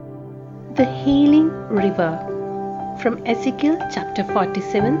The Healing River. From Ezekiel chapter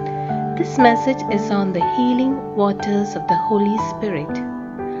 47, this message is on the healing waters of the Holy Spirit.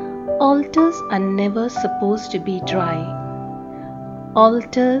 Altars are never supposed to be dry.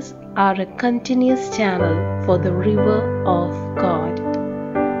 Altars are a continuous channel for the river of God.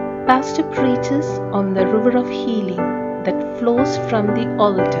 Pastor preaches on the river of healing that flows from the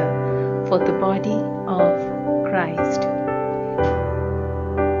altar for the body of Christ.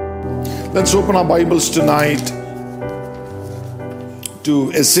 Let's open our Bibles tonight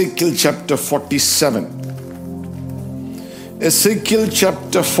to Ezekiel chapter 47. Ezekiel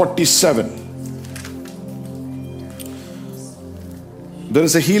chapter 47. There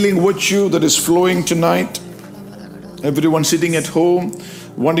is a healing virtue that is flowing tonight. Everyone sitting at home,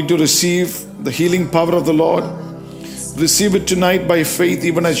 wanting to receive the healing power of the Lord, receive it tonight by faith,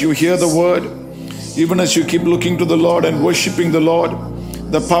 even as you hear the word, even as you keep looking to the Lord and worshiping the Lord.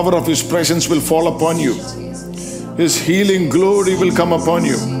 The power of His presence will fall upon you. His healing glory will come upon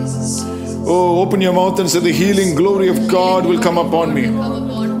you. Oh, open your mouth and say, the healing glory of God will come upon me.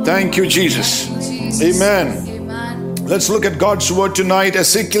 Thank you, Jesus. Amen. Let's look at God's word tonight.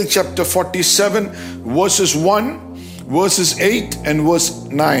 Ezekiel chapter 47, verses 1, verses 8 and verse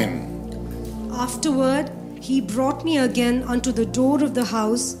 9. Afterward, he brought me again unto the door of the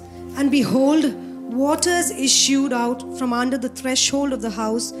house, and behold, waters issued out from under the threshold of the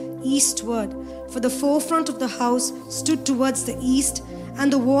house eastward. For the forefront of the house stood towards the east, and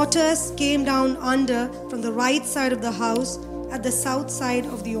the waters came down under from the right side of the house at the south side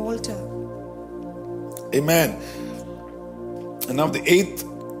of the altar. Amen. And now the 8th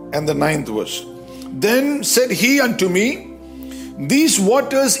and the 9th verse. Then said he unto me, these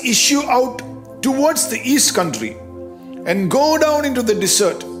waters issue out towards the east country, and go down into the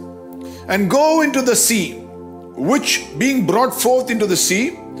desert, and go into the sea, which being brought forth into the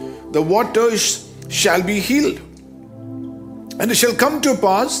sea, the waters shall be healed. And it shall come to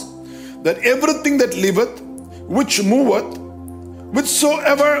pass that everything that liveth, which moveth,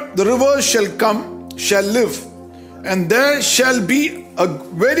 whithersoever the rivers shall come, shall live. And there shall be a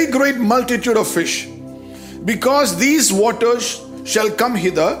very great multitude of fish, because these waters shall come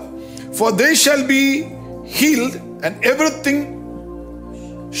hither, for they shall be healed, and everything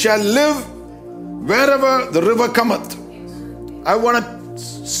shall live wherever the river cometh. I want to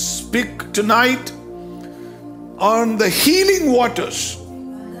speak tonight on the healing waters.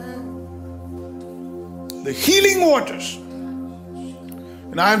 The healing waters.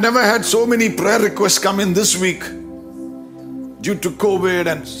 And I have never had so many prayer requests come in this week due to COVID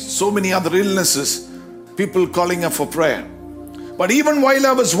and so many other illnesses. People calling up for prayer. But even while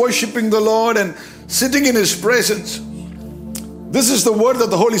I was worshiping the Lord and sitting in His presence, this is the word that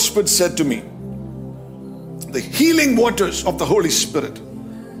the Holy Spirit said to me. The healing waters of the Holy Spirit.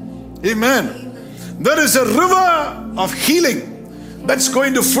 Amen. There is a river of healing that's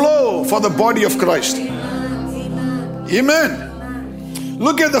going to flow for the body of Christ. Amen.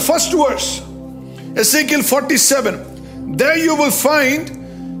 Look at the first verse. Ezekiel 47. There you will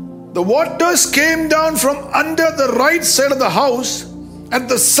find the waters came down from under the right side of the house at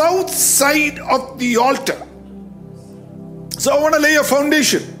the south side of the altar. So I want to lay a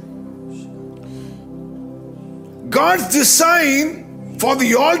foundation. God's design for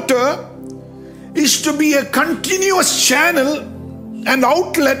the altar is to be a continuous channel and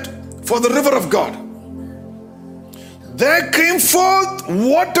outlet for the river of God. There came forth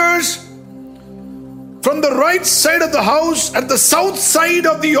waters from the right side of the house at the south side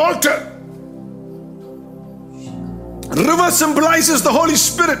of the altar. River symbolizes the Holy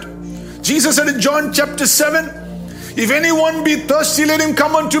Spirit. Jesus said in John chapter 7, if anyone be thirsty, let him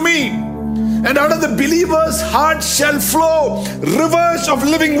come unto me, and out of the believer's heart shall flow rivers of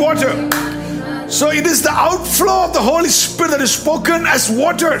living water. So it is the outflow of the Holy Spirit that is spoken as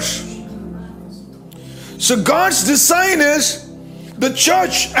waters. So God's design is the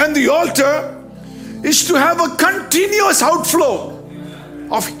church and the altar is to have a continuous outflow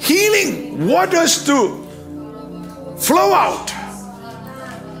of healing waters to flow out.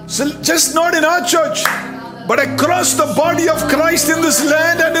 So just not in our church, but across the body of Christ in this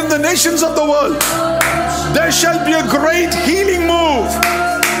land and in the nations of the world. There shall be a great healing move.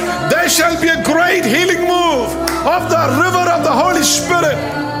 There shall be a great healing move of the river of the Holy Spirit.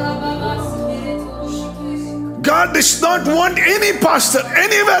 God does not want any pastor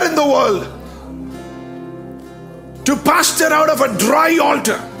anywhere in the world to pastor out of a dry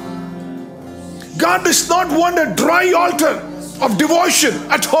altar. God does not want a dry altar of devotion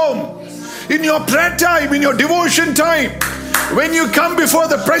at home. In your prayer time, in your devotion time, when you come before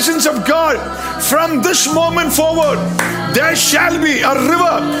the presence of God, from this moment forward, there shall be a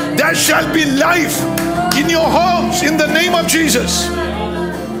river that There shall be life in your homes in the name of Jesus.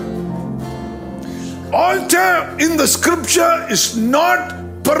 Altar in the scripture is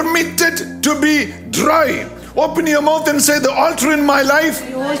not permitted to be dry. Open your mouth and say, the altar in my life,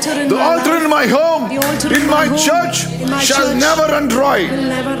 the altar in my home, in my church shall never run dry.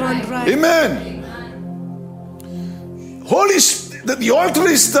 Amen. The altar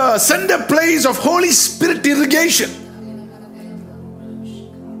is the center place of Holy Spirit irrigation.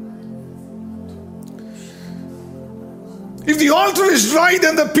 If the altar is dry,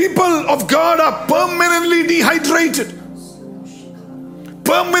 then the people of God are permanently dehydrated,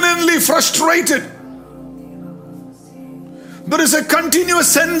 permanently frustrated. There is a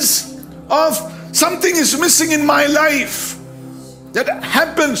continuous sense of something is missing in my life. That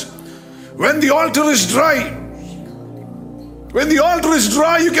happens when the altar is dry. When the altar is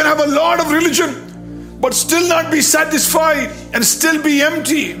dry, you can have a lot of religion, but still not be satisfied and still be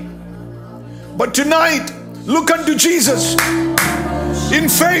empty. But tonight, look unto Jesus in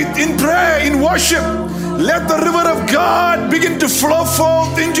faith, in prayer, in worship. Let the river of God begin to flow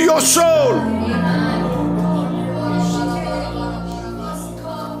forth into your soul.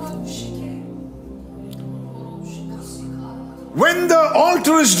 When the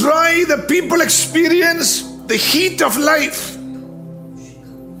altar is dry, the people experience the heat of life.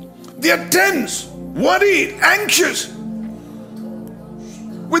 They are tense, worried, anxious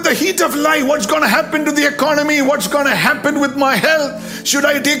with the heat of life. What's going to happen to the economy? What's going to happen with my health? Should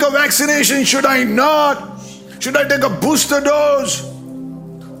I take a vaccination? Should I not? Should I take a booster dose?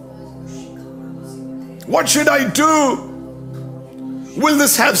 What should I do? Will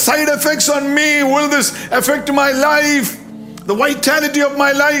this have side effects on me? Will this affect my life? The vitality of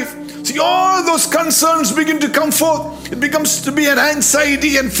my life? See, all those concerns begin to come forth. It becomes to be an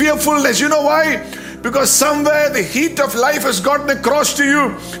anxiety and fearfulness. You know why? Because somewhere the heat of life has gotten across to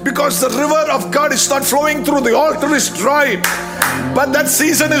you. Because the river of God is not flowing through. The altar is dry. But that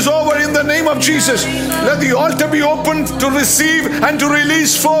season is over in the name of Jesus. Let the altar be opened to receive and to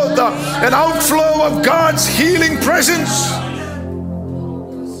release forth an outflow of God's healing presence.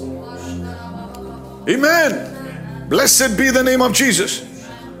 Amen. Blessed be the name of Jesus.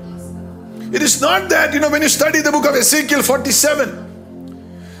 It is not that, when you study the book of Ezekiel 47,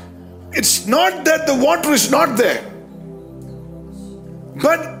 it's not that the water is not there.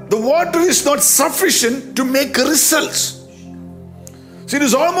 But the water is not sufficient to make results. See, it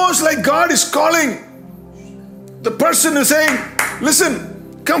is almost like God is calling the person who is saying,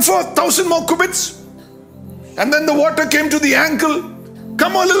 listen, come forth 1,000 more cubits. And then the water came to the ankle.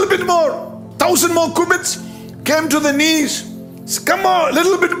 Come on, a little bit more. 1,000 more cubits. Came to the knees. Come on, a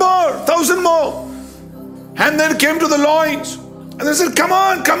little bit more. 1,000 more. And then came to the loins. And they said, come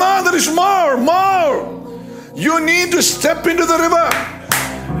on, there is more. You need to step into the river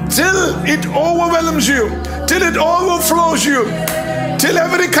till it overwhelms you, till it overflows you, till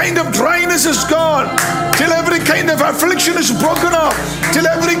every kind of dryness is gone, till every kind of affliction is broken off, till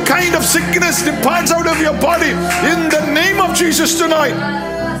every kind of sickness departs out of your body in the name of Jesus tonight.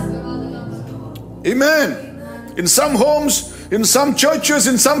 Amen. In some homes, in some churches,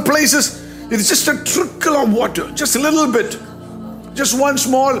 in some places, it's just a trickle of water, just a little bit. Just one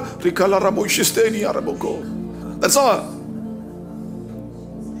small, that's all.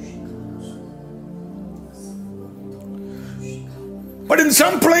 But in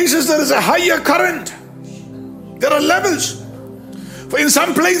some places there is a higher current. There are levels. But in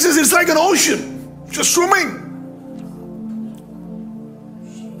some places it's like an ocean, just swimming.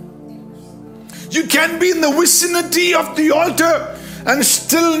 You can be in the vicinity of the altar and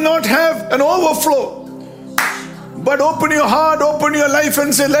still not have an overflow. But open your heart, open your life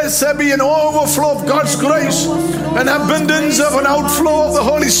and say, let there be an overflow of God's grace, an abundance of an outflow of the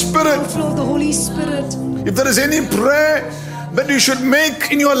Holy Spirit. If there is any prayer that you should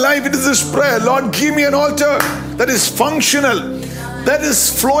make in your life, it is this prayer. Lord, give me an altar that is functional, that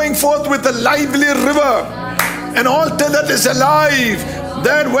is flowing forth with a lively river, an altar that is alive,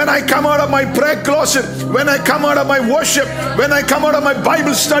 that when I come out of my prayer closet, when I come out of my worship, when I come out of my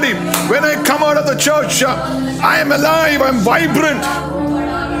Bible study, when I come out of the church, I am alive, I'm vibrant.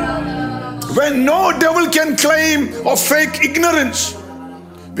 When no devil can claim or fake ignorance,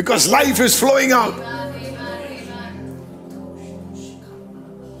 because life is flowing out.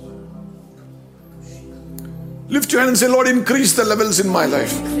 Lift your hand and say, Lord, increase the levels in my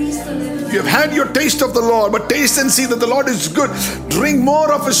life. You have had your taste of the Lord, but taste and see that the Lord is good. Drink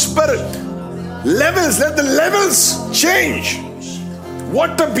more of His Spirit. Levels, let the levels change.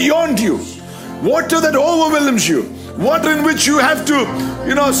 Water beyond you. Water that overwhelms you. Water in which you have to,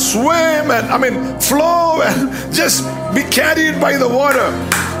 swim and, flow and just be carried by the water.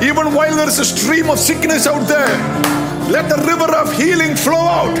 Even while there is a stream of sickness out there, let the river of healing flow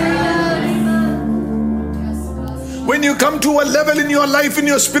out. When you come to a level in your life, in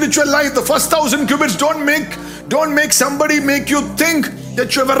your spiritual life, the first 1,000 cubits, don't make somebody make you think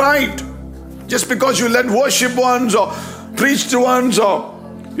that you have arrived. Just because you led worship once or preached once or,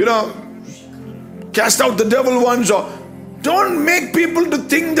 cast out the devil once, or don't make people to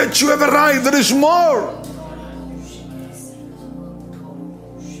think that you have arrived. There is more.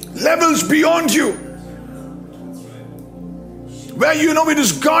 Levels beyond you. Where it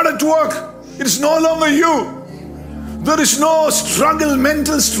is God at work. It is no longer you. There is no struggle,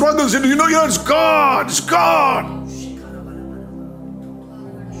 mental struggles. It's God. It's God.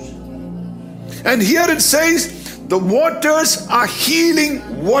 And here it says, the waters are healing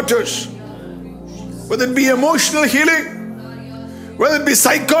waters. Whether it be emotional healing, whether it be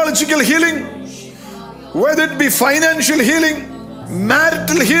psychological healing, whether it be financial healing,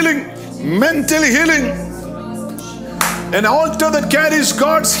 marital healing, mental healing. An altar that carries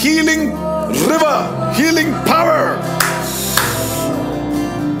God's healing river, healing power.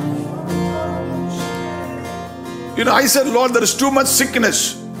 I said, Lord, there is too much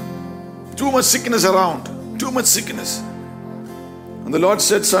sickness. Too much sickness around. Too much sickness. And the Lord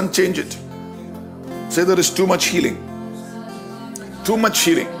said, son, change it. Say there is too much healing. Too much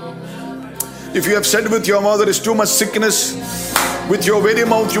healing. If you have said with your mouth there is too much sickness, with your very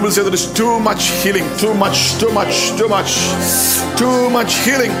mouth you will say there is too much healing. Too much, too much, too much. Too much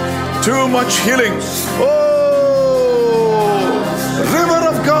healing. Too much healing. Oh, river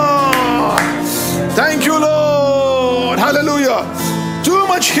of God. Thank you, Lord. Hallelujah. Too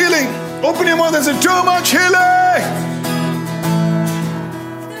much healing. Open your mouth and say, too much healing.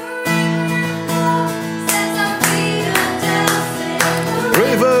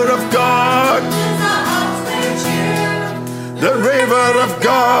 River of God. The river of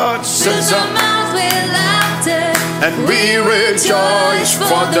God sends our mouths with laughter, and we rejoice,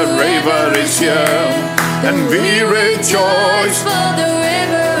 for the river is here. And we rejoice, for the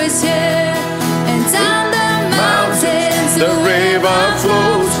river is here. And down the mountains the river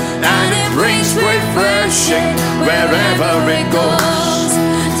flows, and it brings refreshing wherever it goes.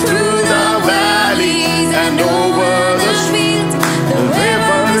 Through the valleys and over the fields, the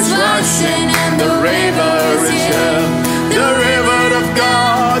river is rushing, and the river is here. The river of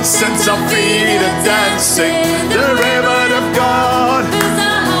God sends our feet a dancing. The river of God fills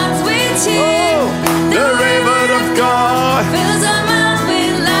our hearts with cheer. The river of God fills our mouths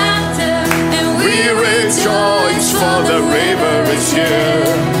with laughter, and we rejoice, for the river is here.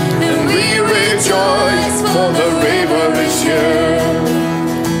 And we rejoice, for the river is here.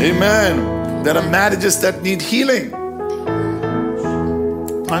 Amen. There are marriages that need healing.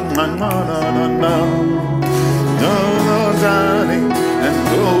 And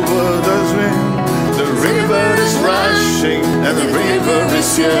over the wind, the river is rushing, and the river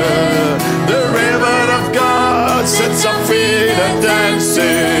is here. The river of God sets our feet a dancing.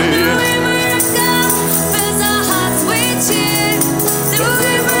 The river of God fills our hearts with cheer. The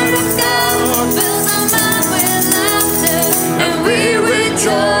river of God fills our mouths with laughter, and we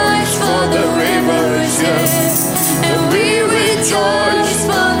rejoice, for the river is here. And we rejoice,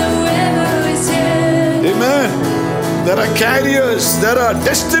 for the river is here. Amen. There are carriers, there are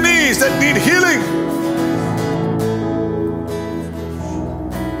destinies that need healing.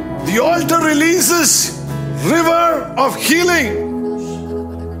 The altar releases river of healing.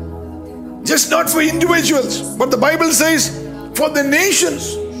 Just not for individuals, but the Bible says for the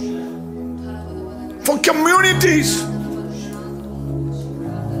nations, for communities.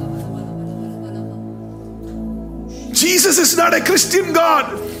 Jesus is not a Christian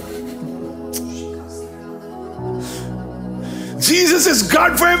God. Jesus is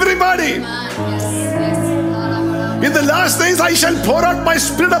God for everybody. In the last days I shall pour out my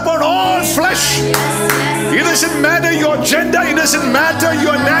spirit upon all flesh. It doesn't matter your gender, it doesn't matter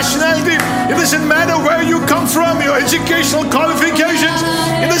your nationality, it doesn't matter where you come from, your educational qualifications,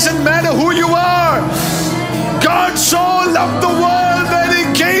 it doesn't matter who you are. God so loved the world that He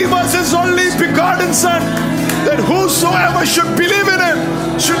gave us His only begotten Son, that whosoever should believe in Him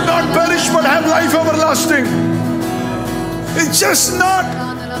should not perish but have life everlasting. It's just not.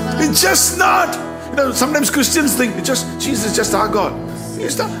 Sometimes Christians think Jesus is just our God.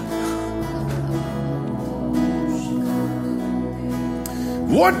 It's not.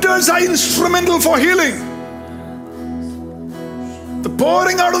 Waters are instrumental for healing. The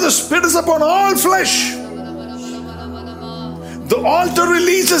pouring out of the Spirit is upon all flesh. The altar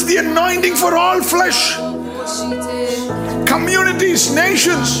releases the anointing for all flesh. Communities,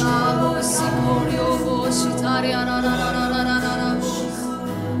 nations.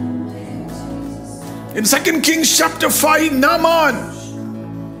 In 2 Kings chapter 5, Naaman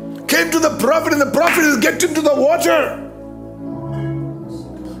came to the prophet, and the prophet says, get into the water.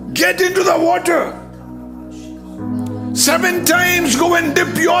 Get into the water. 7 times go and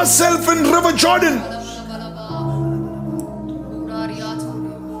dip yourself in river Jordan.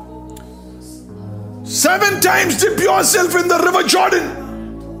 7 times dip yourself in the river Jordan.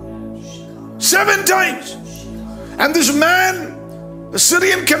 7 times. And this man, the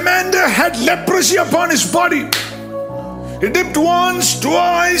Syrian commander, had leprosy upon his body. He dipped once,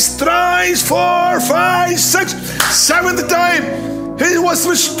 twice, thrice, 4, 5, 6, 7th time. He was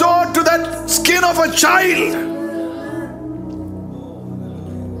restored to that skin of a child.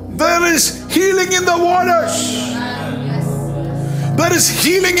 There is healing in the waters. There is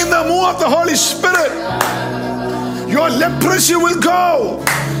healing in the move of the Holy Spirit. Your leprosy will go.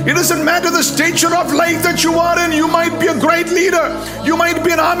 It doesn't matter the stature of life that you are in. You might be a great leader. You might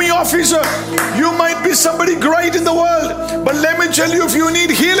be an army officer. You might be somebody great in the world. But let me tell you, if you need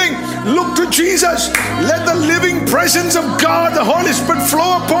healing, look to Jesus. Let the living presence of God, the Holy Spirit,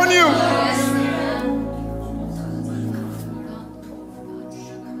 flow upon you.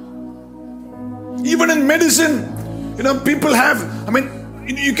 Even in medicine, people have,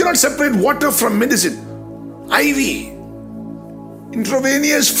 you cannot separate water from medicine. IV,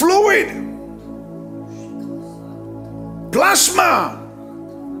 intravenous fluid, plasma.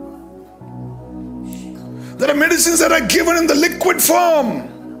 There are medicines that are given in the liquid form.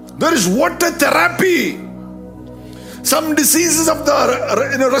 There is water therapy. Some diseases of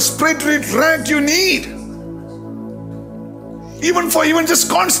the respiratory tract you need. Even just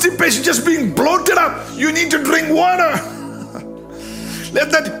constipation, just being bloated up, you need to drink water.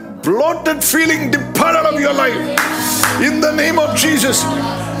 Let that bloated feeling depart out of your life. In the name of Jesus.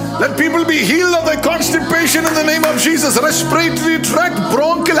 Let people be healed of their constipation in the name of Jesus. Respiratory tract,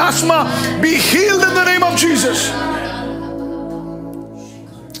 bronchial asthma, be healed in the name of Jesus.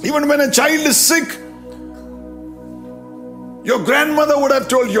 Even when a child is sick, your grandmother would have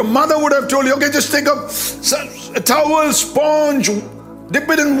told you, your mother would have told you, okay, just take a towel, sponge, dip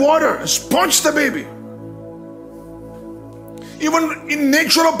it in water, sponge the baby. Even in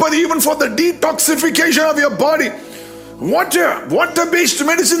naturopathy, even for the detoxification of your body, water-based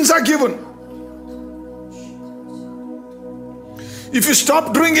medicines are given. If you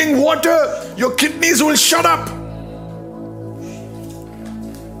stop drinking water, your kidneys will shut up.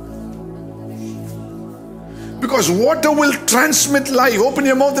 Because water will transmit life. Open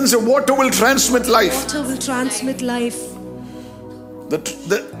your mouth and say, water will transmit life. Water will transmit life.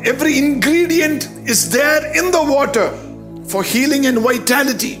 Every ingredient is there in the water for healing and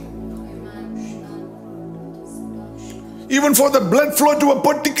vitality. Even for the blood flow to a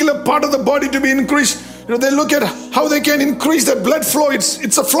particular part of the body to be increased, they look at how they can increase the blood flow.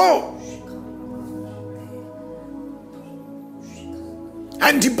 It's a flow.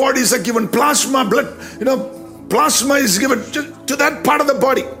 Antibodies are given, plasma, plasma is given to that part of the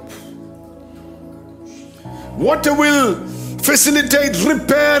body. Water will facilitate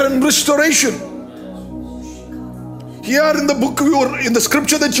repair and restoration. Here in the book, in the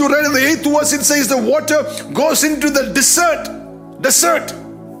scripture that you read in the 8th verse, it says the water goes into the desert,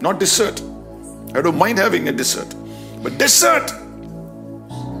 not dessert. I don't mind having a dessert, but desert.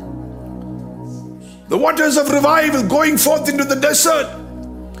 The waters of revival going forth into the desert.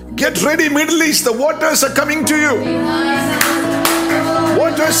 Get ready, Middle East. The waters are coming to you.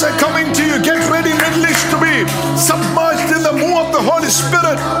 Waters are coming to you. Get ready, Middle East, to be submerged in the move of the Holy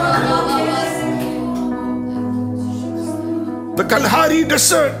Spirit. The Kalahari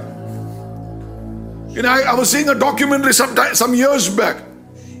Desert. I was seeing a documentary some years back.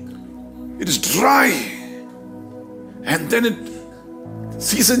 It is dry. And then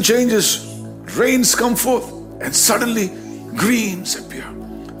season changes. Rains come forth. And suddenly greens appear.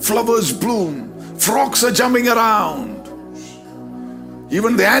 Flowers bloom. Frogs are jumping around.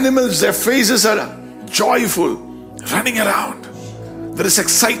 Even the animals, their faces are joyful, running around. There is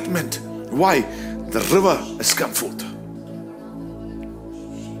excitement. Why? The river has come forth.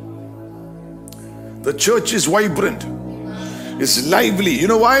 The church is vibrant. It's lively. You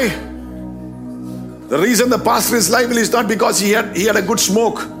know why? The reason the pastor is lively is not because he had a good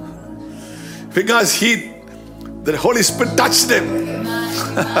smoke. Because the Holy Spirit touched him.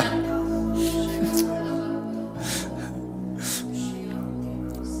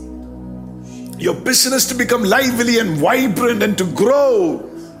 Your business to become lively and vibrant and to grow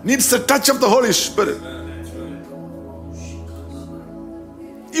needs the touch of the Holy Spirit.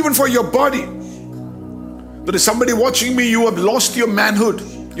 Even for your body. There is somebody watching me, you have lost your manhood.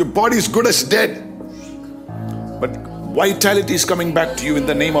 Your body is good as dead. But vitality is coming back to you in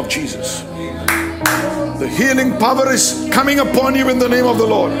the name of Jesus. The healing power is coming upon you in the name of the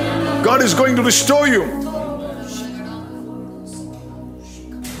Lord. God is going to restore you.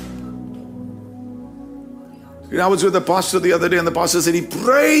 I was with a pastor the other day, and the pastor said he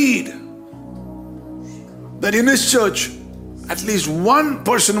prayed that in his church at least one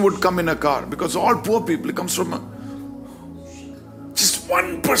person would come in a car, because all poor people, it comes from just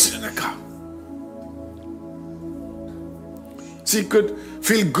one person in a car. So he could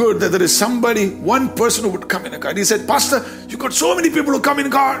feel good that there is somebody, one person who would come in a car. He said, Pastor, you got so many people who come in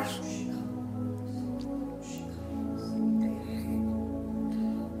cars.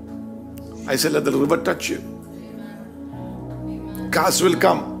 I said, let the river touch you. Cars will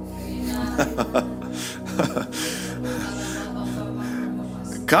come.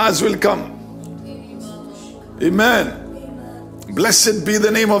 Cars will come. Amen. Blessed be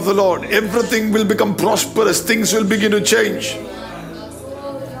the name of the Lord. Everything will become prosperous. Things will begin to change.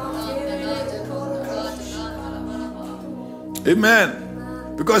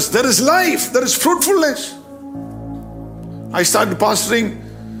 Amen. Because there is life, there is fruitfulness. I started pastoring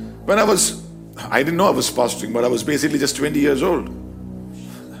when I didn't know I was pastoring, but I was basically just 20 years old.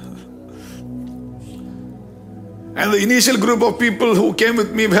 And the initial group of people who came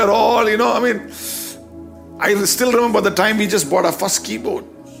with me were all, I still remember the time we just bought our first keyboard,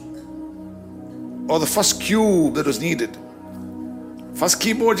 or the first cube that was needed. First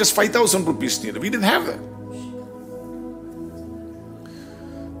keyboard, just 5,000 rupees needed. We didn't have that.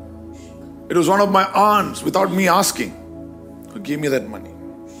 It was one of my aunts, without me asking, who gave me that money.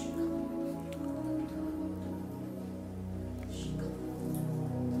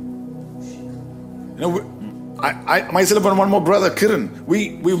 I myself and one more brother, Kiran,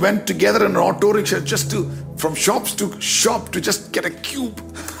 we went together in an auto rickshaw from shops to shop to just get a cube.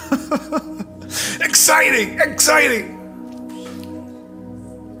 Exciting.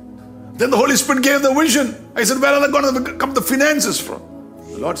 Then the Holy Spirit gave the vision. I said, where are going to come the finances from?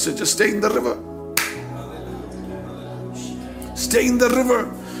 The Lord said, just stay in the river. Stay in the river.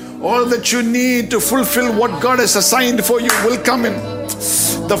 All that you need to fulfill what God has assigned for you will come in.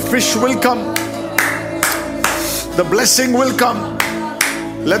 The fish will come. The blessing will come.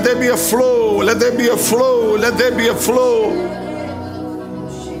 Let there be a flow. Let there be a flow. Let there be a flow.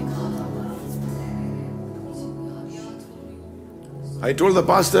 I told the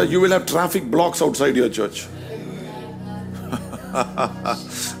pastor, you will have traffic blocks outside your church.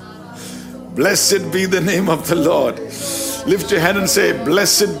 Blessed be the name of the Lord. Lift your hand and say,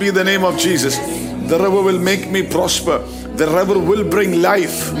 blessed be the name of Jesus. The river will make me prosper. The river will bring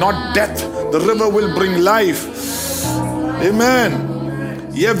life, not death. The river will bring life. Amen.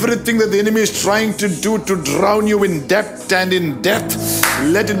 Everything that the enemy is trying to do to drown you in debt and in death,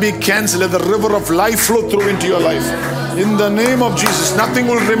 let it be cancelled. Let the river of life flow through into your life. In the name of Jesus, nothing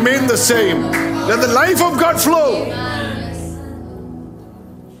will remain the same. Let the life of God flow.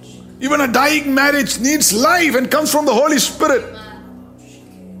 Even a dying marriage needs life and comes from the Holy Spirit.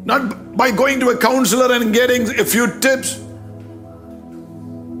 Not by going to a counselor and getting a few tips.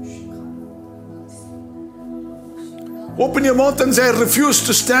 Open your mouth and say, I refuse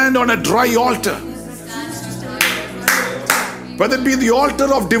to stand on a dry altar. Whether it be the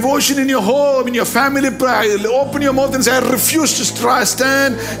altar of devotion in your home, in your family prayer, open your mouth and say, I refuse to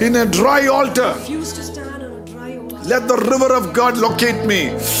stand in a dry altar. Let the river of God locate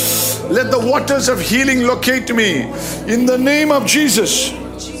me. Let the waters of healing locate me. In the name of Jesus.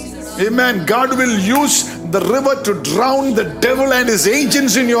 Amen. God will use the river to drown the devil and his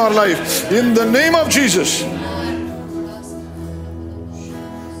agents in your life. In the name of Jesus.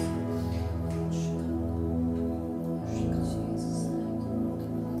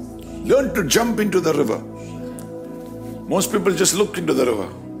 Learn to jump into the river. Most people just look into the river.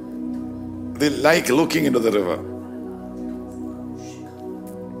 They like looking into the river.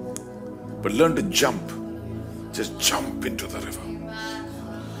 But learn to jump. Just jump into the river.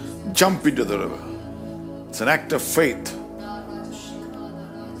 Jump into the river. It's an act of faith.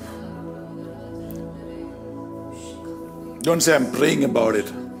 Don't say, I'm praying about it.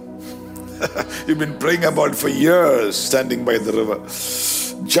 You've been praying about it for years, standing by the river.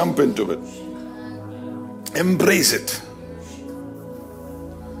 Jump into it. Embrace it.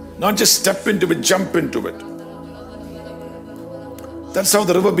 Not just step into it, jump into it. That's how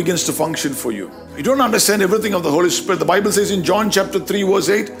the river begins to function for you. You don't understand everything of the Holy Spirit. The Bible says in John chapter 3 verse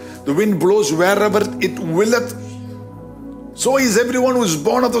 8, the wind blows wherever it willeth. So is everyone who is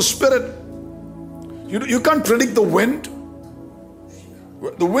born of the Spirit. You can't predict the wind.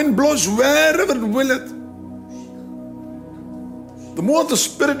 The wind blows wherever it willeth. The more of the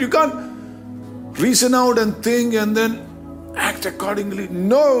Spirit, you can't reason out and think and then act accordingly.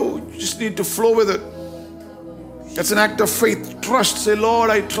 No, you just need to flow with it. That's an act of faith. Trust. Say, Lord,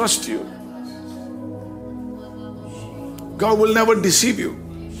 I trust you. God will never deceive you.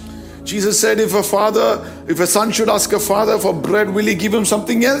 Jesus said, if a son should ask a father for bread, will he give him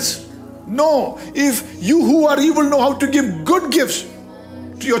something else? No. If you who are evil know how to give good gifts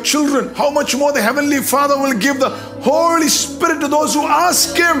to your children, how much more the Heavenly Father will give the Holy Spirit to those who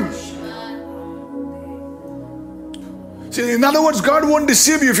ask Him. See, in other words, God won't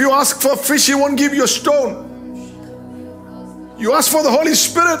deceive you. If you ask for fish, He won't give you a stone. You ask for the Holy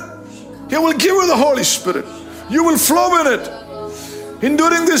Spirit, He will give you the Holy Spirit. You will flow in it.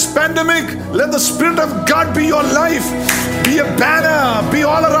 During this pandemic, let the Spirit of God be your life. Be a banner. Be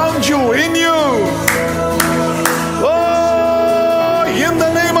all around you, in you. Oh, in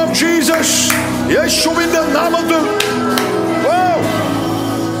the name of Jesus. Yeshuvinte namathil. Oh.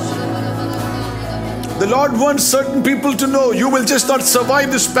 The Lord wants certain people to know you will just not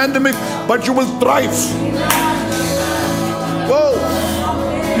survive this pandemic, but you will thrive. Oh,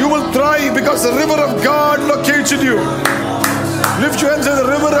 you will thrive because the river of God located you. Lift your hands and say, the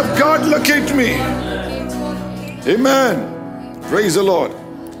river of God locate me. Amen. Praise the Lord.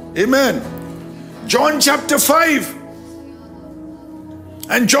 Amen. John chapter 5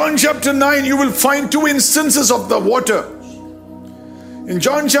 and John chapter 9, you will find two instances of the water. In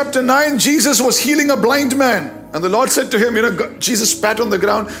John chapter 9, Jesus was healing a blind man. And the Lord said to him, Jesus spat on the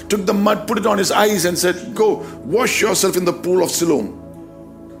ground, took the mud, put it on his eyes and said, go, wash yourself in the pool of Siloam.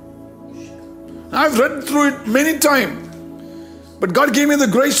 I've read through it many times. But God gave me the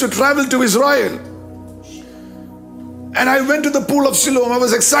grace to travel to Israel. And I went to the pool of Siloam. I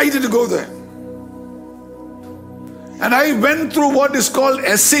was excited to go there. And I went through what is called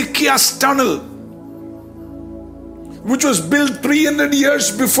Ezekiel's tunnel, which was built 300 years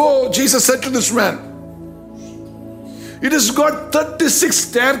before. Jesus said to this man, it has got 36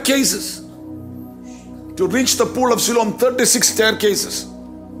 staircases to reach the pool of Siloam. 36 staircases.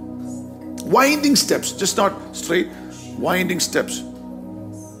 Winding steps, just not straight. Winding steps.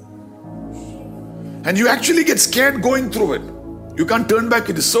 And you actually get scared going through it. You can't turn back.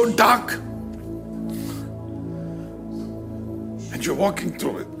 It is so dark. And you're walking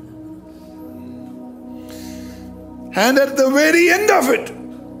through it. And at the very end of it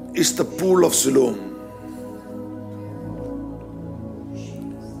is the pool of Siloam.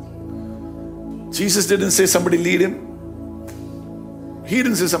 Jesus didn't say somebody lead him. He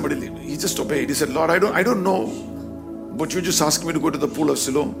didn't say somebody lead him. He just obeyed. He said, Lord, I don't know. But you just asked me to go to the pool of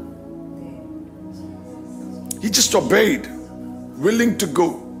Siloam. He just obeyed, willing to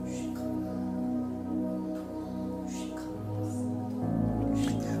go.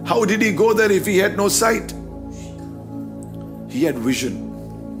 How did he go there if he had no sight? He had vision.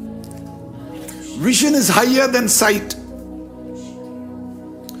 Vision is higher than sight.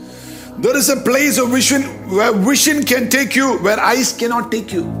 There is a place of vision where vision can take you, where eyes cannot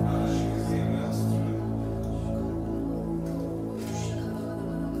take you.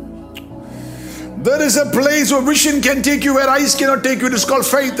 There is a place where vision can take you where eyes cannot take you. It is called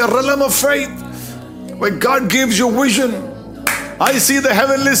faith, a realm of faith, where God gives you vision. I see the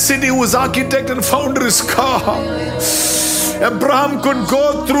heavenly city whose architect and founder is God. Abraham could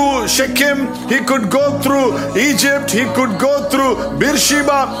go through Shechem, he could go through Egypt, he could go through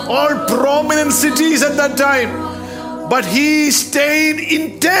Beersheba, all prominent cities at that time. But he stayed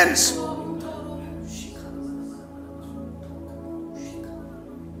in tents.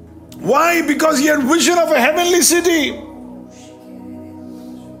 Why? Because he had vision of a heavenly city.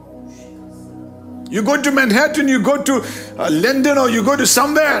 You go to Manhattan, you go to London, or you go to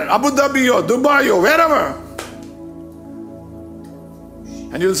somewhere, Abu Dhabi or Dubai or wherever.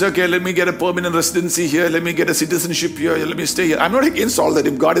 And you'll say, okay, let me get a permanent residency here, let me get a citizenship here, let me stay here. I'm not against all that.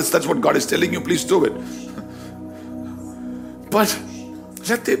 If that's what God is telling you, please do it. But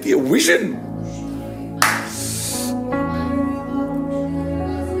let there be a vision.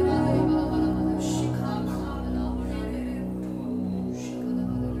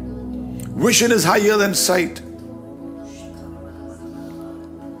 Vision is higher than sight.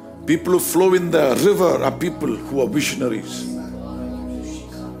 People who flow in the river are people who are visionaries.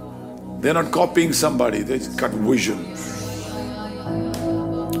 They're not copying somebody, they got vision.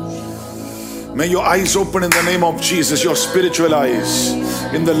 May your eyes open in the name of Jesus, your spiritual eyes.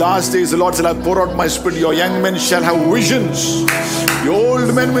 In the last days, the Lord said, I'll pour out my spirit. Your young men shall have visions. Your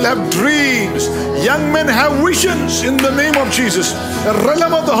old men will have dreams. Young men have visions in the name of Jesus. The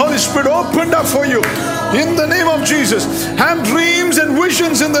realm of the Holy Spirit opened up for you in the name of Jesus. Have dreams and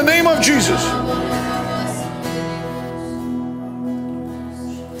visions in the name of Jesus.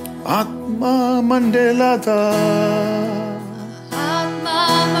 Atma Mandelata.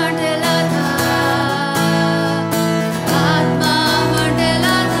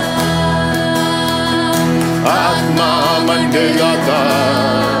 Mandelata,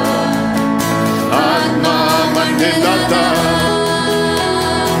 Atma Mandelata,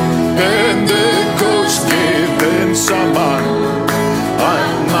 Pentecost given Saman,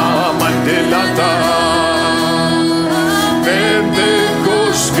 Atma Mandelata,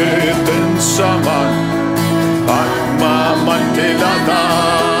 Pentecost given Saman, Atma Mandelata,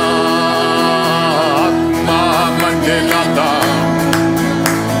 Atma Mandelata,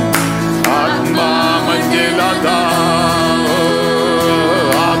 Atma Mandelata,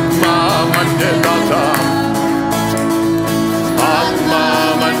 Atma Mandelata, Atma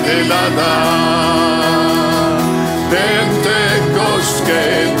Mandelata, Pentecost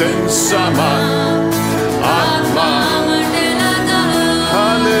given Saman, Atma Mandelata,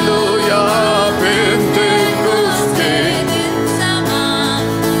 Hallelujah, Pentecost given Saman,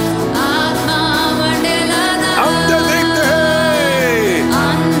 Atma Mandelata, Ande dekhte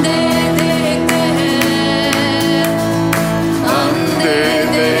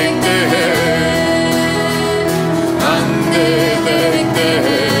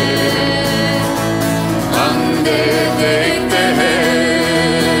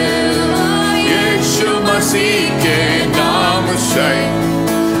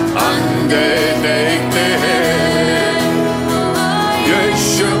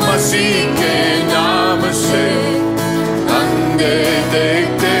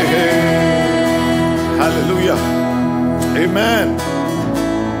Hallelujah. Amen.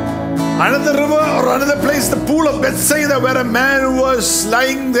 Another river or another place, the pool of Bethsaida, where a man was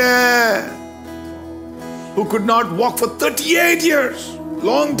lying there who could not walk for 38 years.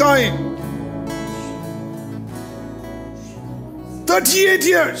 Long time. 38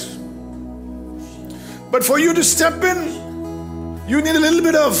 years. But for you to step in, you need a little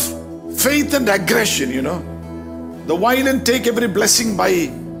bit of faith and aggression, you know. The violent take every blessing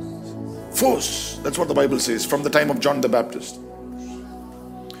by force. That's what the Bible says from the time of John the Baptist.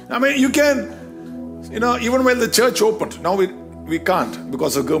 I mean, you can, you know, even while the church opened, now we can't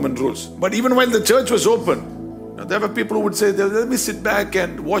because of government rules. But even while the church was open, there were people who would say, let me sit back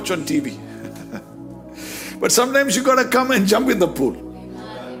and watch on TV. But sometimes you got to come and jump in the pool.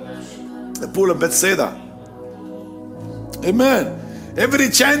 The pool of Bethsaida. Amen. Every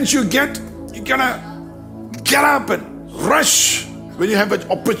chance you get, you got to get up and rush when you have an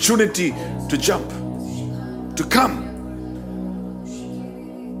opportunity to jump, to come.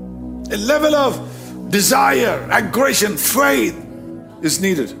 A level of desire, aggression, faith is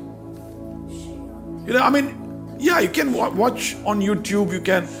needed. You know, I mean, yeah, you can watch on YouTube, you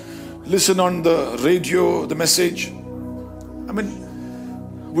can listen on the radio, the message. I mean,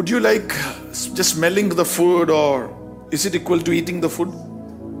 would you like just smelling the food, or is it equal to eating the food?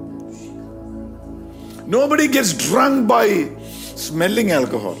 Nobody gets drunk by smelling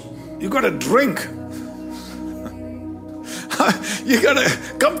alcohol. You got to drink. You got to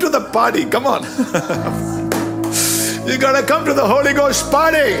come to the party. Come on. You got to come to the Holy Ghost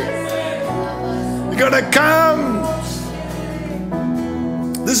party. You got to come.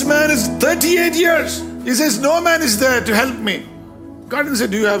 This man is 38 years. He says, no man is there to help me. God didn't say,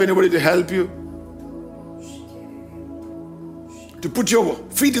 do you have anybody to help you? To put your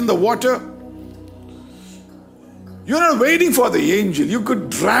feet in the water? You're not waiting for the angel. You could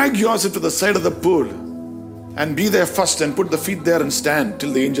drag yourself to the side of the pool and be there first and put the feet there and stand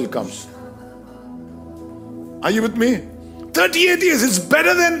till the angel comes. Are you with me? 38 years, it's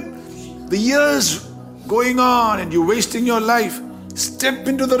better than the years going on and you wasting your life. Step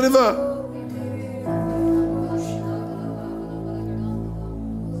into the river.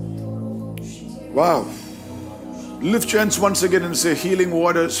 Wow. Lift your hands once again and say, healing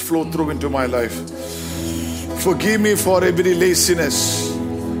waters flow through into my life. Forgive me for every laziness.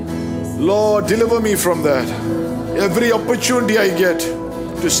 Lord, deliver me from that. Every opportunity I get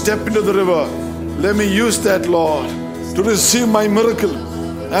to step into the river, let me use that, Lord, to receive my miracle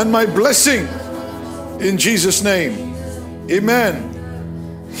and my blessing in Jesus' name. Amen.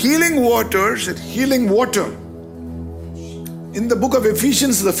 Healing waters, healing water. In the book of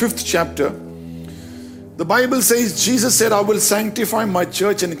Ephesians, the 5th chapter, the Bible says, Jesus said, I will sanctify my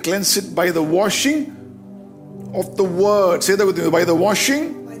church and cleanse it by the washing of the word. Say that with me. By the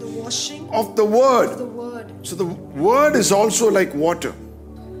washing, of the word. So the word is also like water.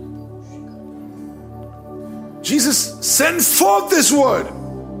 Jesus sent forth this word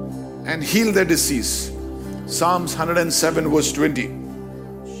and healed their disease. Psalms 107 verse 20.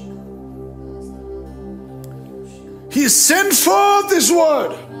 He sent forth this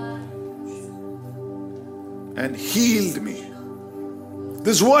word and healed me.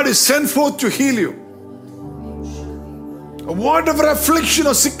 This word is sent forth to heal you. Whatever affliction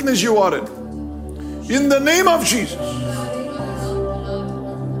or sickness you are in the name of Jesus,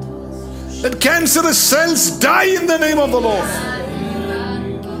 That cancerous cells die in the name of the Lord.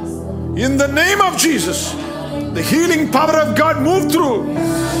 In the name of Jesus, the healing power of God move through.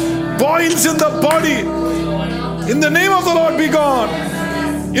 Boils in the body, in the name of the Lord, be gone.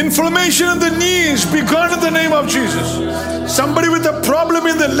 Inflammation in the knees, be gone in the name of Jesus. Somebody with a problem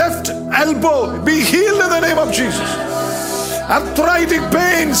in the left elbow, be healed in the name of Jesus. Arthritic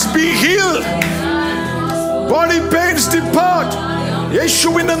pains, be healed. Body pains, depart.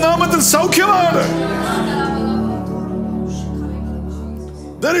 യേശുവിന്റെ നാമത്തിൽ സൗഖ്യമാണ്.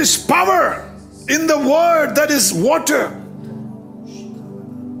 There is power in the word that is water.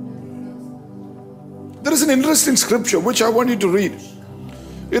 There is an interesting scripture which I want you to read.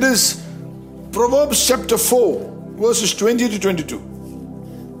 It is Proverbs chapter 4 verses 20 to 22.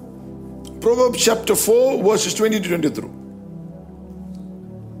 Proverbs chapter 4 verses 20 to 23.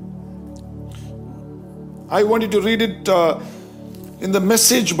 I want you to read it in the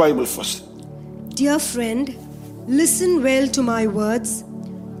Message Bible first. Dear friend, listen well to my words.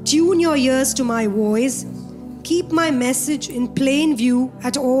 Tune your ears to my voice. Keep my message in plain view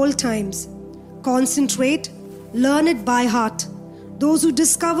at all times. Concentrate, learn it by heart. Those who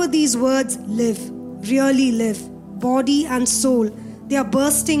discover these words live, really live, body and soul. They are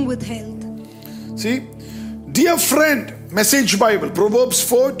bursting with health. See, dear friend, Message Bible, Proverbs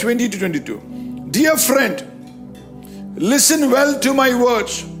 4, 20 to 22. Dear friend, listen well to my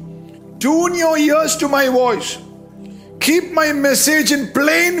words. Tune your ears to my voice. Keep my message in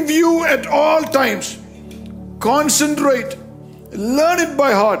plain view at all times. Concentrate, learn it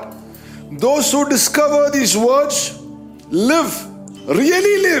by heart. Those who discover these words live,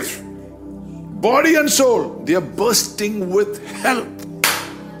 really live, body and soul. They are bursting with health.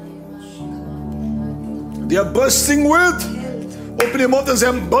 They are bursting with. Open your mouth and say,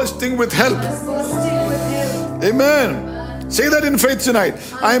 I'm bursting with health. Amen. Say that in faith tonight.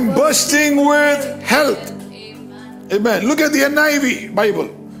 I'm bursting with health. Amen. Look at the NIV Bible,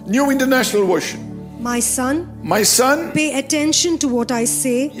 New International Version. My son, pay attention to what I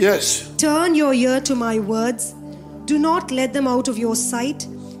say. Yes. Turn your ear to my words. Do not let them out of your sight.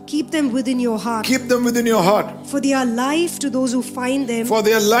 Keep them within your heart. Keep them within your heart. For they are life to those who find them. For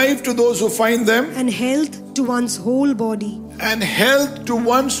they are life to those who find them. And health to one's whole body. And health to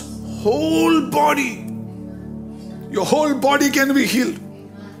one's whole body. Your whole body can be healed.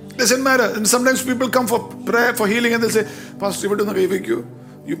 Doesn't matter. And sometimes people come for prayer, for healing, and they'll say, Pastor, you don't give you.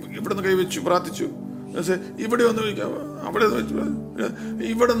 You don't give you. They'll say, you don't know. You don't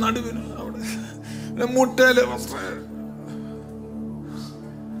know.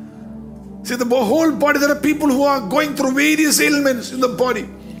 See, the whole body, there are people who are going through various ailments in the body.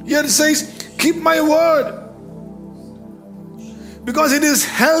 Here it says, keep my word. Because it is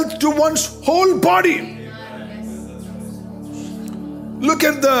health to one's whole body. Look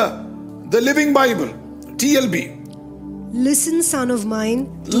at the Living Bible, TLB. Listen, son of mine.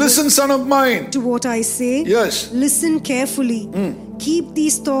 Listen, son of mine. To what I say. Yes. Listen carefully. Keep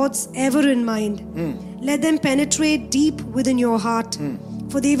these thoughts ever in mind. Let them penetrate deep within your heart.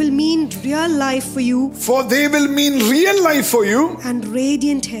 For they will mean real life for you. For they will mean real life for you. And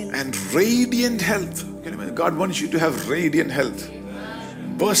radiant health. And radiant health. Can you imagine? God wants you to have radiant health.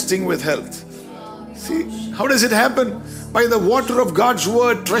 Bursting with health. See, how does it happen? By the water of God's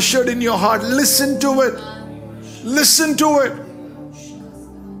word treasured in your heart. Listen to it. Listen to it.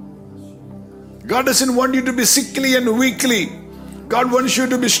 God doesn't want you to be sickly and weakly. God wants you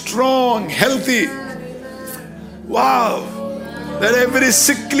to be strong, healthy. Wow. Let every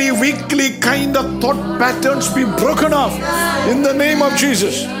sickly, weakly kind of thought patterns be broken off in the name of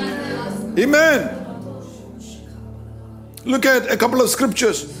Jesus. Amen. Look at a couple of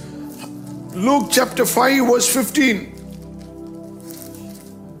scriptures. Luke chapter 5 verse 15.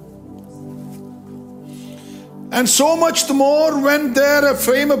 And so much the more went there a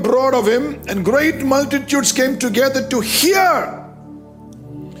fame abroad of him, and great multitudes came together to hear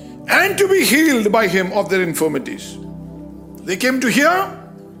and to be healed by him of their infirmities. They came to hear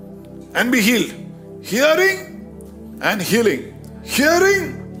and be healed. Hearing and healing.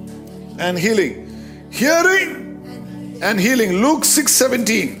 Hearing and healing. Hearing and healing. Luke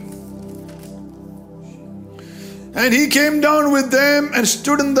 6:17. And he came down with them and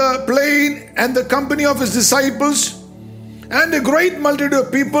stood in the plain and the company of his disciples and a great multitude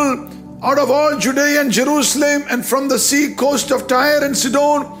of people out of all Judea and Jerusalem and from the sea coast of Tyre and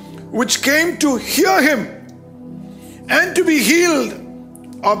Sidon, which came to hear him and to be healed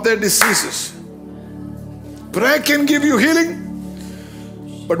of their diseases. Prayer can give you healing,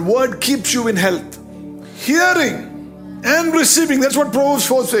 but word keeps you in health. Hearing and receiving. That's what Proverbs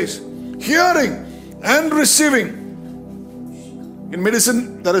 4 says. Hearing and receiving. In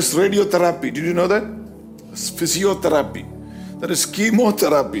medicine, there is radiotherapy. Did you know that? There's physiotherapy. There is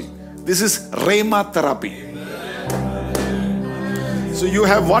chemotherapy. This is rhema therapy. So you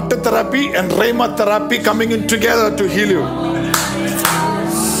have water therapy and rhema therapy coming in together to heal you.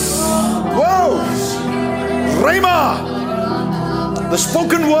 Whoa! Rhema! The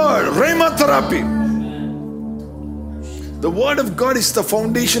spoken word, rhema therapy. The word of God is the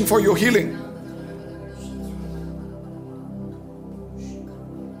foundation for your healing.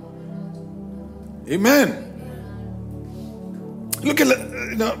 Amen. Look at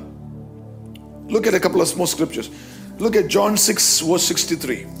a couple of more scriptures. Look at John 6 verse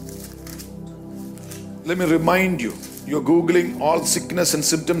 63. Let me remind you, you're Googling all sickness and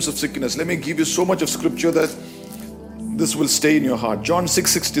symptoms of sickness. Let me give you so much of scripture that this will stay in your heart. John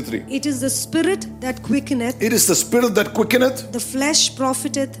 6:63. It is the spirit that quickeneth. It is the spirit that quickeneth. The flesh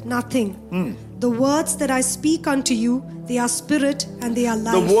profiteth nothing. The words that I speak unto you, they are spirit and they are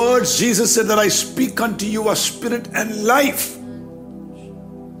life. The words Jesus said that I speak unto you are spirit and life.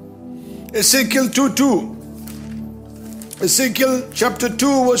 Ezekiel 2:2. Ezekiel chapter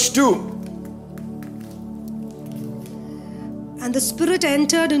 2 verse 2. And the Spirit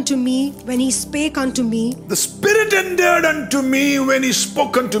entered into me when he spake unto me. The Spirit entered unto me when he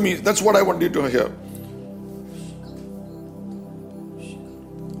spoke unto me. That's what I want you to hear.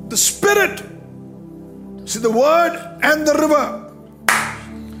 The Spirit. See, the Word and the river.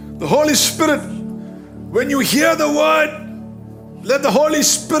 The Holy Spirit. When you hear the Word, let the Holy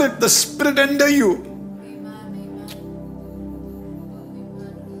Spirit, the Spirit enter you.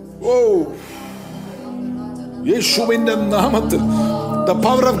 Whoa. യേശുവിന്റെ നാമത്തിൽ the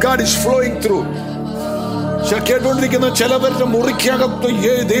power of God is flowing through. കേട്ടുകൊണ്ടിരിക്കുന്ന ചിലവരുടെ മുറിക്കകത്ത്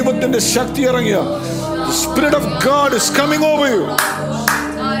ദൈവത്തിന്റെ ശക്തി ഇറങ്ങിയ the Spirit of God is coming over you.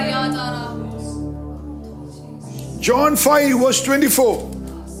 John 5 verse 24.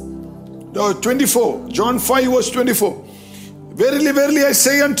 John 5 verse 24. Verily, verily, I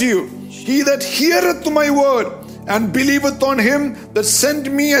say unto you, he that heareth my word and believeth on him that sent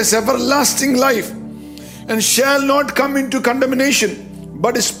me has everlasting life, and shall not come into condemnation,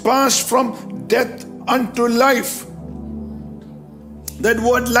 but is passed from death unto life. That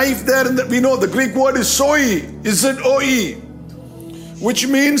word life there, we know the Greek word is zoe, Z-O-E, which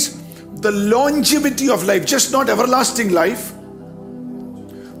means the longevity of life, just not everlasting life,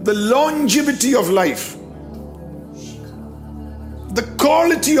 the longevity of life, the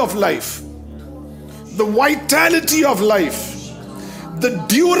quality of life, the vitality of life, the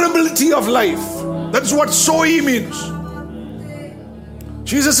durability of life. That's what Zoe means.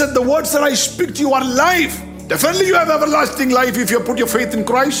 Jesus said, the words that I speak to you are life. Definitely you have everlasting life if you put your faith in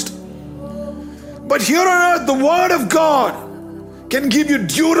Christ. But here on earth, the word of God can give you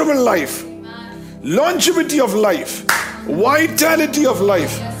durable life, longevity of life, vitality of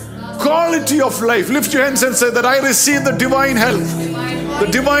life, quality of life. Lift your hands and say that I receive the divine health, the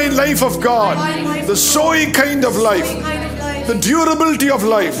divine life of God, the Zoe kind of life, the durability of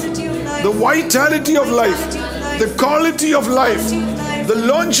life, the vitality of life, the quality of life, the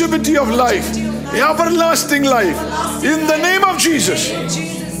longevity of life, the everlasting life, in the name of Jesus.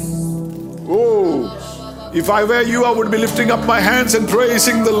 Oh, if I were you, I would be lifting up my hands and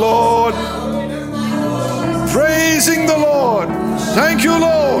praising the Lord. Praising the Lord. Thank you,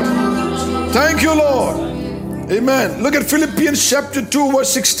 Lord. Thank you, Lord. Amen. Look at Philippians chapter 2 verse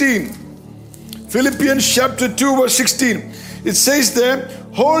 16. Philippians chapter 2 verse 16. It says there,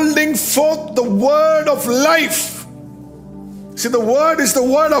 holding forth the word of life. See, the word is the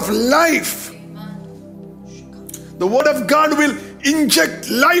word of life. The word of God will inject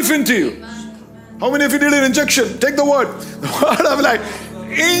life into you. How many of you did an injection? Take the word. The word of life.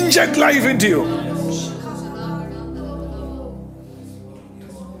 Inject life into you.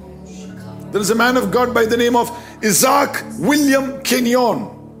 There is a man of God by the name of Isaac William Kenyon.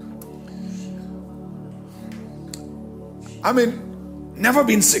 I mean, never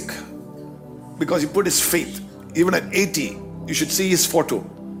been sick because he put his faith. Even at 80, you should see his photo.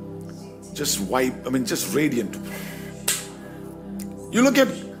 Just just radiant. You look at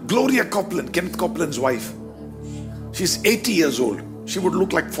Gloria Copeland, Kenneth Copeland's wife. She's 80 years old. She would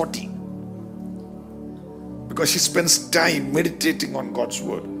look like 40 because she spends time meditating on God's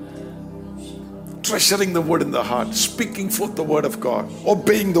word, treasuring the word in the heart, speaking forth the word of God,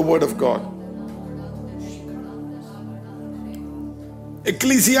 obeying the word of God.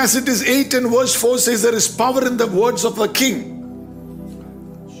 Ecclesiastes 8 and verse 4 says there is power in the words of the king.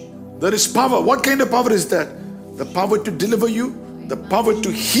 There is power. What kind of power is that? The power to deliver you, the power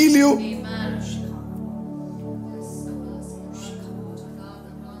to heal you.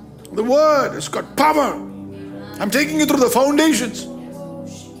 The word has got power. I'm taking you through the foundations.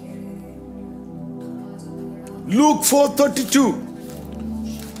 Luke 4:32.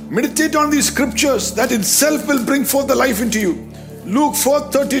 Meditate on these scriptures. That itself will bring forth the life into you. Luke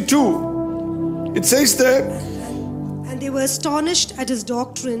 4:32. It says there, And they were astonished at his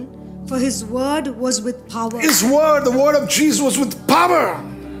doctrine, for his word was with power. His word, the word of Jesus, was with power.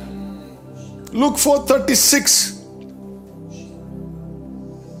 Luke 4:36.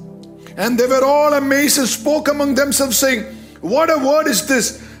 And they were all amazed and spoke among themselves, saying, What a word is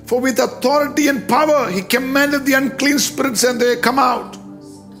this! For with authority and power he commanded the unclean spirits, and they come out.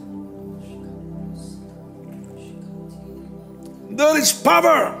 There is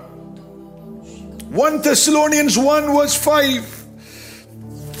power. 1 Thessalonians 1 verse 5.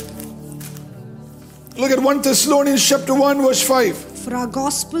 Look at 1 Thessalonians chapter 1 verse 5. For our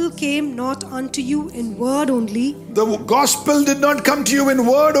gospel came not unto you in word only, The gospel did not come to you in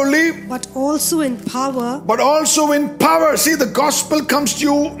word only, but also in power, but also in power. See, the gospel comes to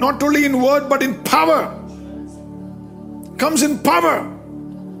you not only in word, but in power. Comes in power.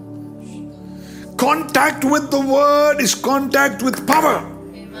 Contact with the word is contact with power.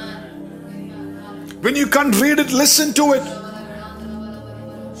 When you can't read it, listen to it.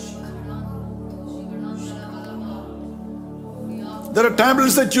 There are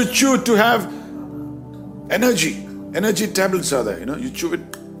tablets that you chew to have energy. Energy tablets are there. You chew it.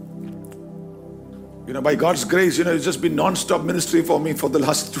 By God's grace, it's just been non-stop ministry for me for the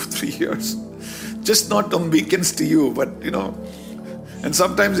last 2-3 years. Just not on weekends to you, but and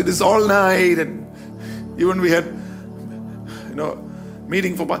sometimes it is all night, and even we had,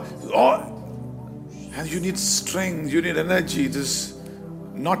 meeting for and you need strength, you need energy. It is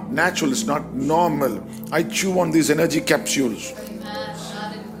not natural, it's not normal. I chew on these energy capsules.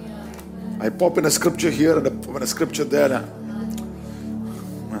 I pop in a scripture here and a scripture there.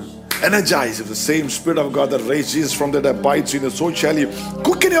 Energize. If the same Spirit of God that raised Jesus from the dead abides in you, so shall you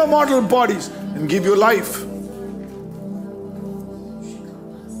quicken your mortal bodies and give you life.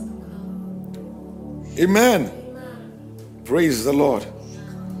 Amen. Praise the Lord.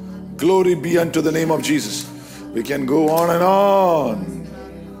 Glory be unto the name of Jesus. We can go on and on.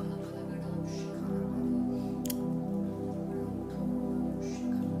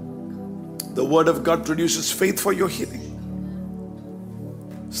 The word of God produces faith for your healing.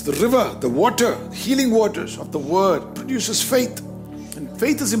 It's the river, the water, healing waters of the word produces faith. And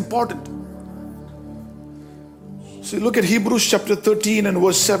faith is important. So look at Hebrews chapter 13 and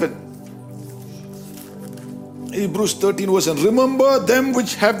verse 7. Hebrews 13 verse 7. Remember them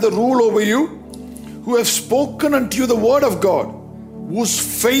which have the rule over you, who have spoken unto you the word of God, whose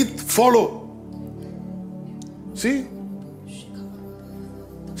faith follow. See,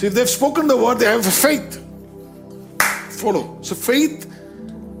 if they've spoken the word, they have faith. Follow. So faith,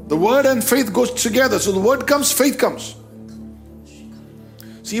 the word and faith goes together. So the word comes, faith comes.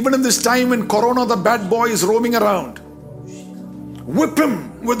 So even in this time when Corona, the bad boy, is roaming around, whip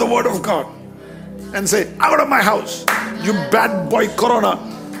him with the word of God and say, out of my house, you bad boy Corona.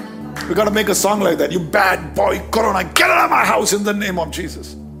 We got to make a song like that. You bad boy Corona, get out of my house in the name of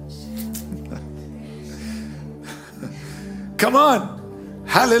Jesus. Come on.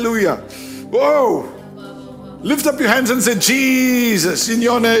 Hallelujah. Whoa. Lift up your hands and say, Jesus, in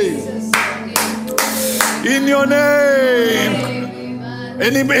your name. In your name.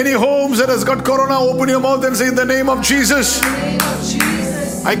 Any homes that has got Corona, open your mouth and say, in the name of Jesus,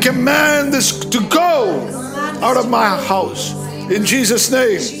 I command this to go out of my house. In Jesus'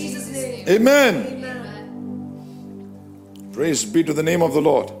 name. Amen. Praise be to the name of the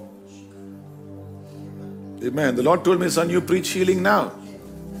Lord. Amen. The Lord told me, son, you preach healing now.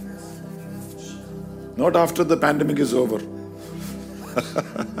 Not after the pandemic is over.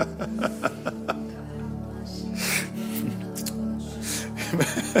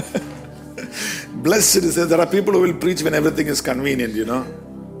 Blessed is it. There are people who will preach when everything is convenient,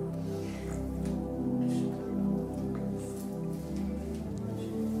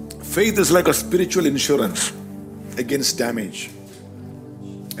 Faith is like a spiritual insurance against damage.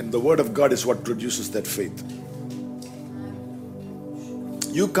 And the word of God is what produces that faith.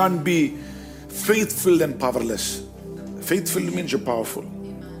 You can't be faith-filled and powerless. Faith-filled means you're powerful.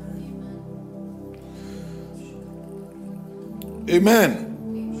 Amen.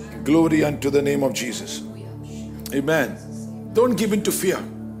 Glory unto the name of Jesus. Amen. Don't give in to fear.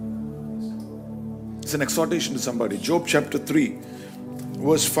 It's an exhortation to somebody. Job chapter 3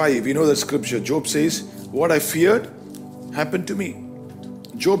 verse 5. You know that scripture. Job says, what I feared happened to me.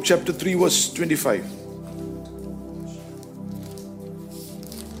 Job chapter 3 verse 25.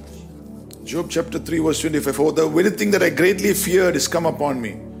 Job chapter 3 verse 25. For the very thing that I greatly feared is come upon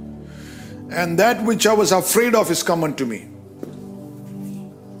me. and that which I was afraid of is come unto me.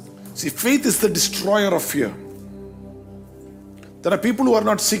 See, faith is the destroyer of fear. There are people who are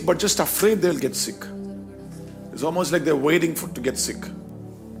not sick but just afraid they'll get sick. It's almost like they're waiting to get sick.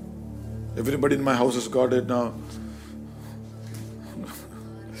 Everybody in my house has got it now.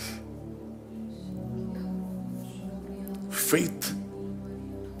 Faith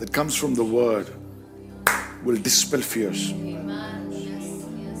that comes from the word will dispel fears.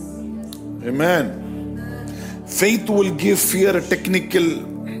 Amen. Faith will give fear a technical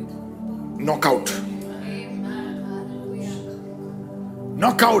knockout.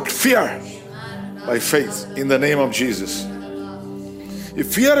 Knock out fear by faith in the name of Jesus.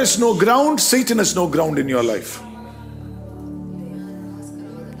 If fear has no ground, Satan has no ground in your life.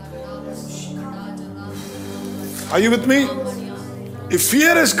 Are you with me? If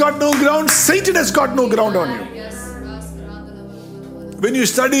fear has got no ground, Satan has got no ground on you. When you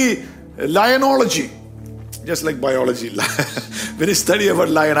study lionology, just like biology, when you study about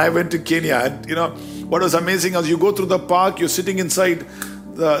lion, I went to Kenya, and what was amazing is you go through the park, you're sitting inside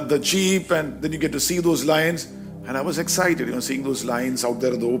the jeep, and then you get to see those lions. And I was excited, seeing those lions out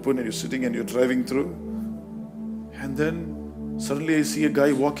there in the open, and you're sitting and you're driving through. And then suddenly I see a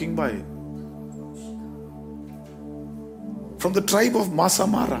guy walking by from the tribe of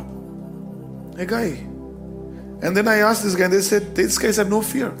Masamara. A guy. And then I asked this guy, and they said, these guys have no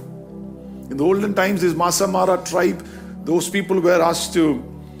fear. In the olden times, this Masamara tribe, those people were asked to,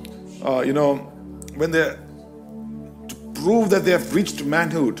 when they to prove that they have reached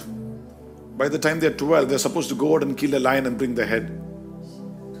manhood, by the time they're 12, they're supposed to go out and kill a lion and bring the head.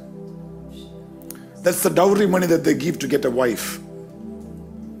 That's the dowry money that they give to get a wife.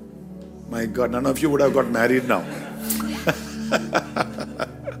 My God, none of you would have got married now.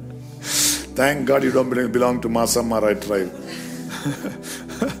 Thank God you don't belong to Masamara tribe.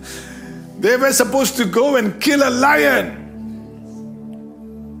 They were supposed to go and kill a lion.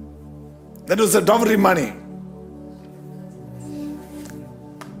 That was the dowry money.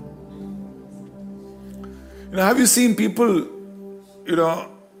 Have you seen people,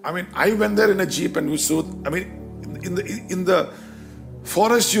 I went there in a jeep and we saw, in the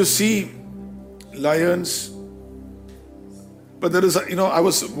forest you see lions, but there is, I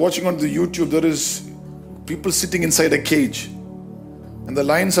was watching on the YouTube, there is people sitting inside a cage and the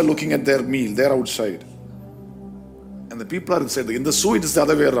lions are looking at their meal, they're outside. And the people are inside. In the zoo it is the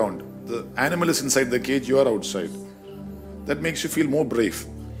other way around. The animal is inside the cage, you are outside. That makes you feel more brave.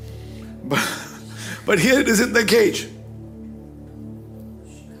 But here it is in the cage.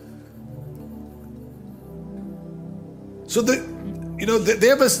 So they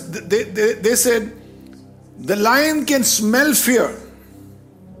said the lion can smell fear.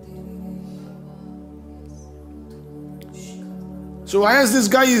 So I asked this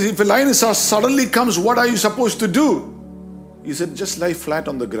guy, if a lion suddenly comes, what are you supposed to do? He said, just lie flat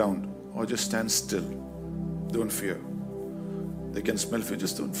on the ground or just stand still. Don't fear. They can smell fear,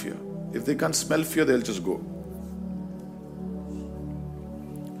 just don't fear. If they can't smell fear, they'll just go.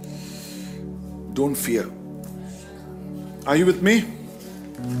 Don't fear. Are you with me?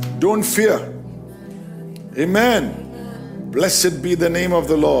 Don't fear. Amen. Blessed be the name of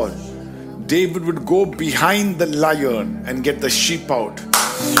the Lord. David would go behind the lion and get the sheep out.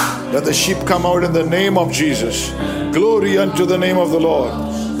 Let the sheep come out in the name of Jesus. Glory unto the name of the Lord.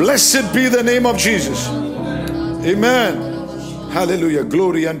 Blessed be the name of Jesus. Amen. Hallelujah.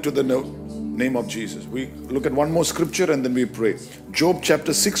 Glory unto the name of Jesus. We look at one more scripture and then we pray. Job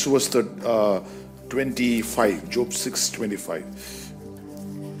chapter 6 verse 25. Job 6:25.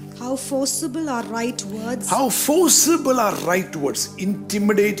 How forcible are right words. How forcible are right words.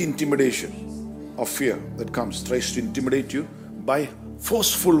 Intimidation of fear that tries to intimidate you by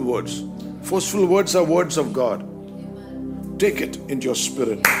forceful words. Forceful words are words of God. Take it into your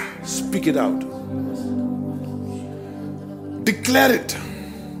spirit. Speak it out. Declare it.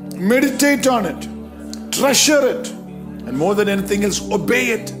 Meditate on it. Treasure it. And more than anything else, obey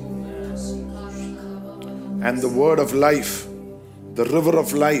it. And the word of life, the river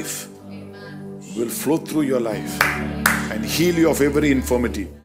of life, will flow through your life and heal you of every infirmity.